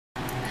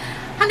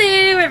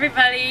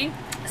everybody.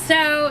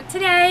 So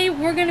today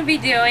we're going to be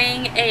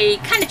doing a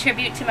kind of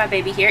tribute to my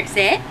baby here.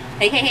 Sit.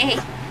 Hey, hey, hey,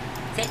 hey.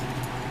 Sit.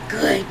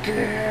 Good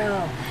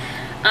girl.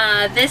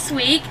 This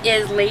week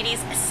is Lady's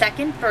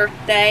second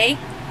birthday,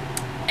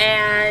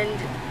 and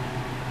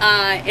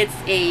it's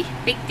a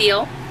big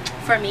deal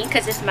for me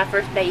because this is my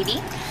first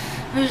baby.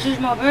 This is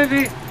my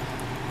baby.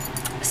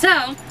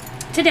 So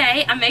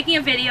today I'm making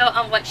a video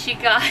on what she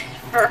got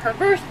for her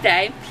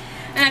birthday,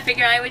 and I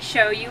figured I would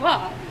show you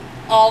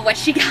all what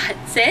she got.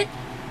 Sit.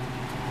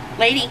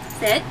 Lady,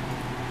 sit.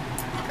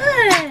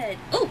 Good.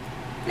 Oh,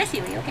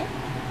 Nessie, are you okay?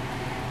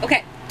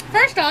 Okay,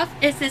 first off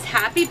is this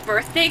happy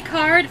birthday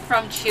card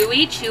from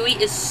Chewy. Chewy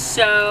is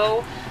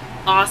so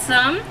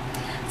awesome.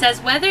 It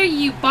says, whether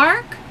you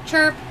bark,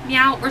 chirp,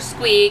 meow, or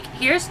squeak,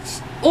 here's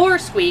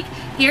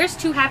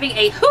to having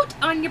a hoot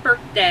on your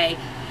birthday.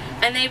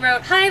 And they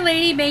wrote, hi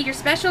lady, may your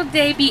special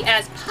day be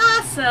as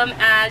possum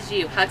as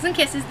you. Hugs and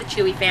kisses, the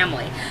Chewy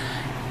family.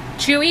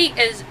 Chewy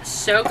is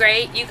so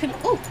great. You can,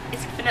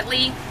 it's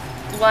definitely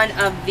one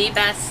of the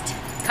best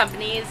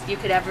companies you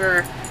could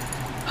ever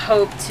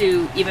hope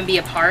to even be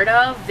a part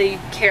of. They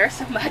care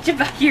so much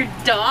about your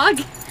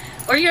dog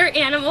or your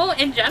animal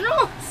in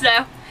general,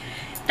 so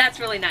that's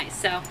really nice.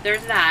 So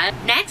there's that.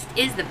 Next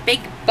is the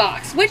big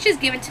box, which is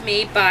given to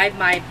me by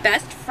my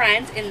best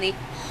friends in the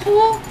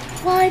whole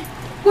wide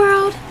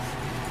world.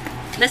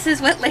 This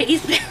is what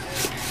Lady's been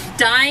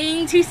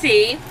dying to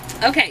see.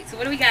 Okay, so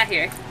what do we got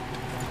here?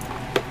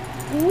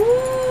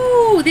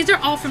 Ooh, these are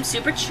all from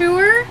Super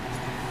Chewer.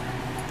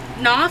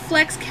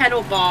 Flex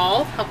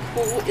kettleball. How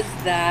cool is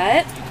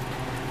that?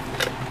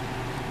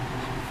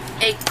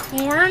 A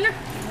corn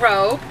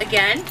rope.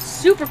 Again,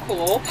 super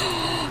cool.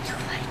 You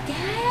like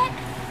that?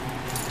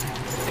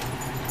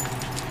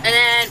 And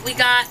then we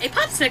got a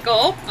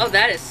popsicle. Oh,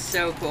 that is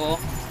so cool.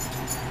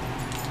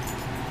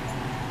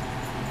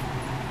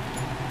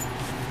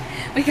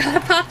 We got a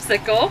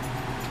popsicle.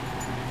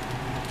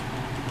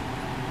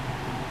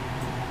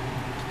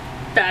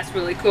 That's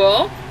really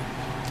cool.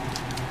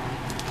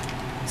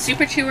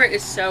 Super Chewer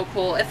is so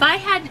cool. If I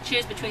had to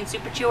choose between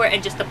Super Chewer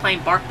and just the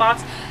plain bark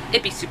box,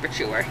 it'd be Super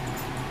Chewer.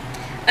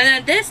 And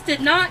then this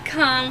did not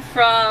come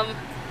from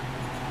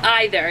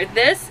either.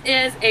 This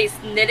is a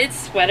knitted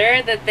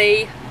sweater that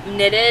they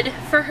knitted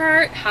for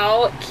her.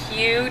 How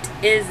cute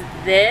is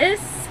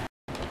this?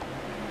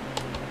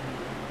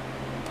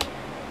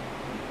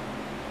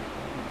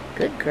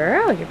 Good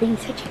girl. You're being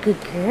such a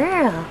good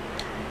girl.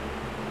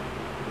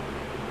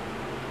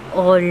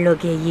 Oh,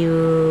 look at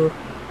you.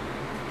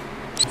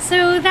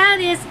 So that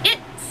is it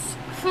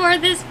for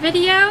this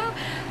video.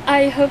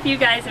 I hope you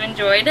guys have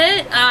enjoyed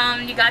it.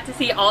 You got to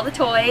see all the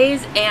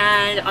toys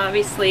and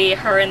obviously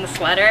her in the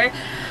sweater.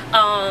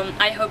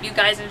 I hope you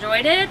guys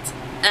enjoyed it,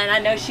 and I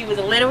know she was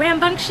a little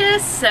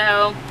rambunctious,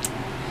 so,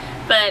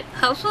 but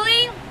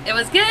hopefully it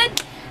was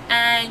good,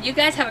 and you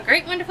guys have a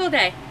great, wonderful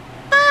day.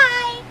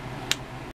 Bye!